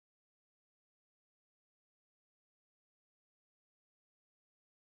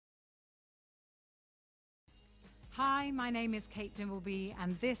Hi, my name is Kate Dimbleby,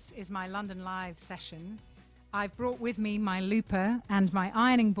 and this is my London Live session. I've brought with me my looper and my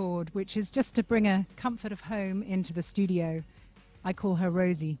ironing board, which is just to bring a comfort of home into the studio. I call her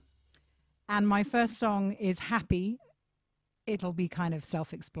Rosie. And my first song is Happy. It'll be kind of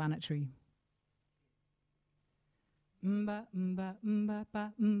self-explanatory. I'm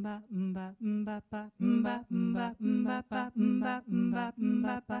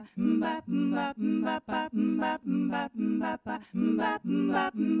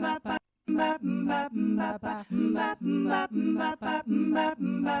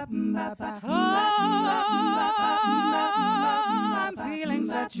feeling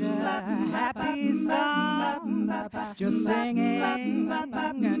such a happy song, just singing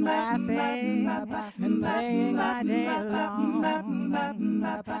and laughing and playing my day long.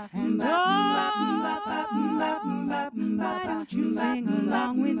 And why don't you sing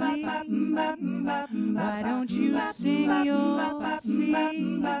along with me? Why don't you sing your C?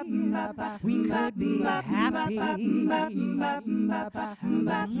 We could be happy.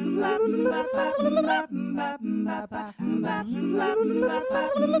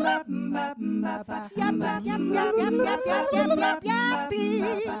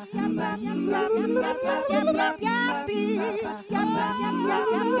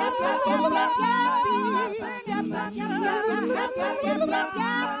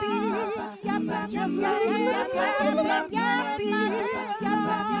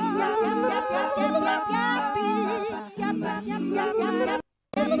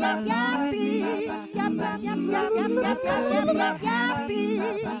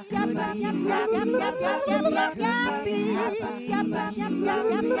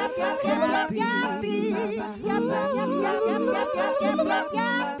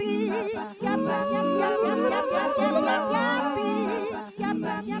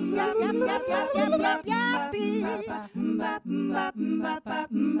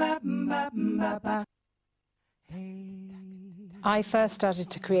 I first started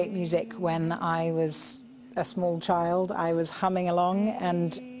to create music when I was a small child. I was humming along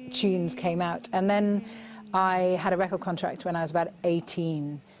and tunes came out. And then I had a record contract when I was about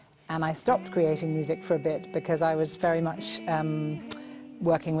 18, and I stopped creating music for a bit because I was very much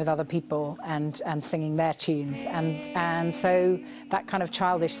working with other people and singing their tunes. And so that kind of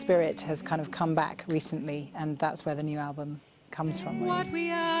childish spirit has kind of come back recently, and that's where the new album comes from. Really. What we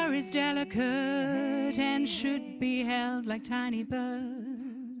are is delicate and should be held like tiny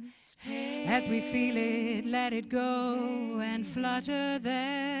birds. As we feel it, let it go and flutter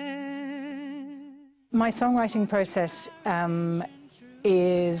there. My songwriting process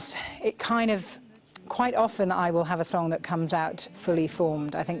is, it kind of, quite often I will have a song that comes out fully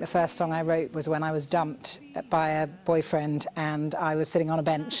formed. I think the first song I wrote was when I was dumped by a boyfriend and I was sitting on a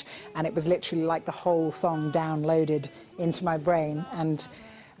bench, and it was literally like the whole song downloaded into my brain, and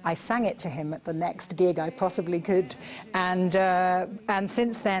I sang it to him at the next gig I possibly could. And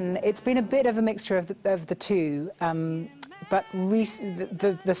since then it's been a bit of a mixture of the two, but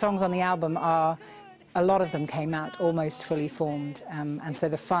the songs on the album are, a lot of them came out almost fully formed, and so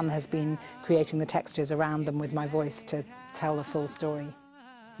the fun has been creating the textures around them with my voice to tell the full story.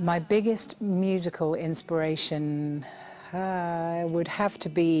 My biggest musical inspiration would have to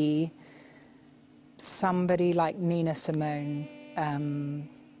be somebody like Nina Simone.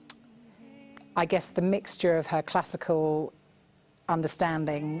 I guess the mixture of her classical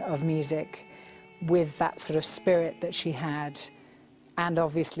understanding of music with that sort of spirit that she had, and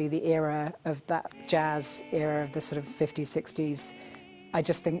obviously the era of that jazz era of the sort of 50s, 60s. I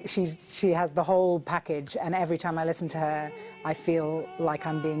just think she has the whole package, and every time I listen to her, I feel like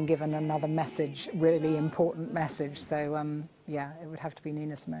I'm being given another message, really important message. So yeah, it would have to be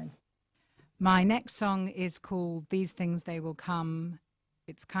Nina Simone. My next song is called These Things They Will Come.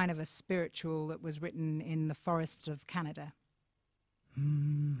 It's kind of a spiritual that was written in the forests of Canada.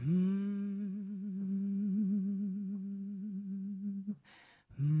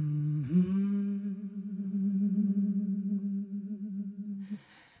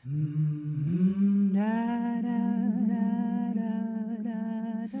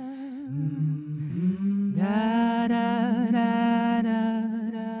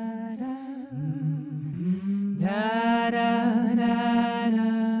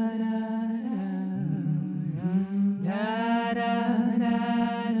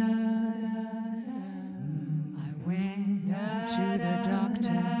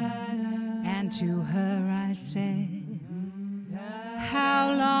 To her I said,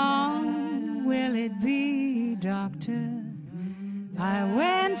 how long will it be, doctor? I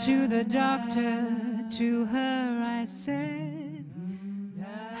went to the doctor, to her I said,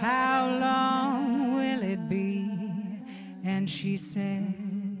 how long will it be? And she said,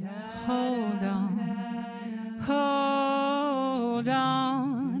 hold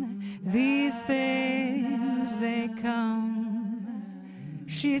on, these things they come.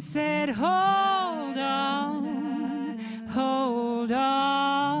 She said, hold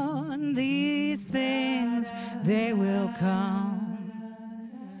on, these things they will come.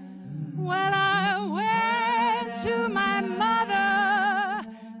 Well, I went to my mother,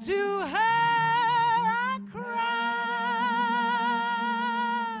 to her I cried.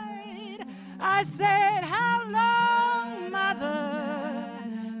 I said, how long, mother,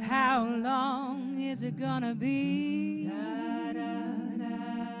 how long is it gonna be?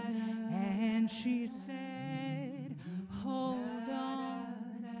 And she said, hold on.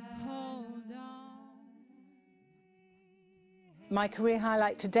 My career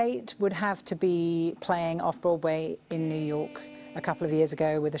highlight to date would have to be playing off-Broadway in New York a couple of years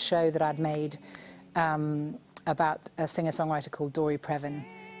ago with a show that I'd made about a singer-songwriter called Dory Previn.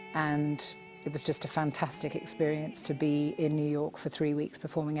 And it was just a fantastic experience to be in New York for 3 weeks,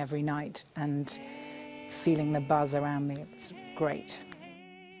 performing every night and feeling the buzz around me. It was great.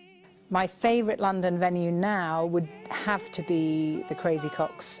 My favourite London venue now would have to be the Crazy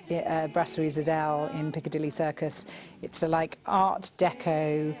Coq's Brasserie Zedel in Piccadilly Circus. It's a like Art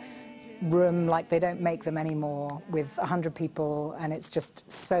Deco room like they don't make them anymore, with 100 people, and it's just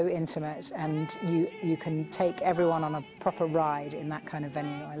so intimate, and you can take everyone on a proper ride in that kind of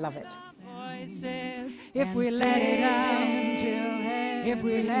venue. I love it. If we let it out, if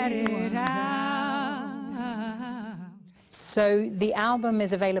we let it out. So the album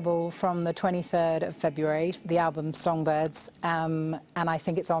is available from the 23rd of February, the album Songbirds, and I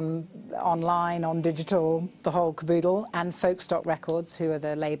think it's online, on digital, the whole caboodle, and Folkstock Records, who are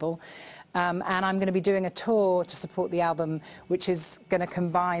the label. And I'm going to be doing a tour to support the album, which is going to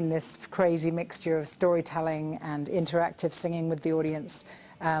combine this crazy mixture of storytelling and interactive singing with the audience,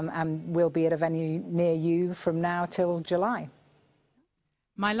 and we'll be at a venue near you from now till July.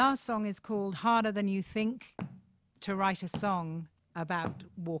 My last song is called Harder Than You Think to Write a Song About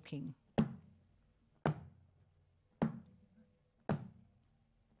Walking.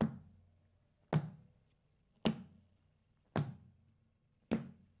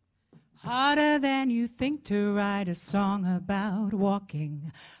 Harder than you think to write a song about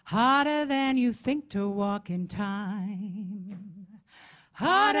walking. Harder than you think to walk in time.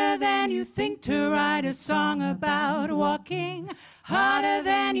 Harder than you think to write a song about walking. Harder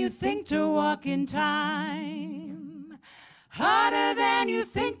than you think to walk in time. Harder than you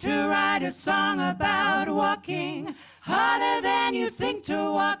think to write a song about walking. Harder than you think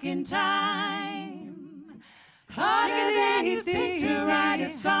to walk in time. Harder than you think to write a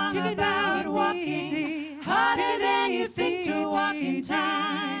song about walking. Harder than you think to walk in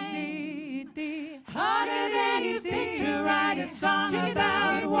time. Harder than you think to write a song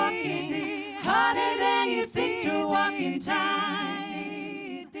about walking. Harder than you think to walk in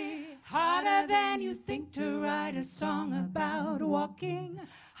time. Harder than you think to write a song about walking.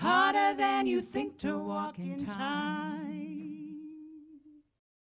 Harder than you think to walk in time.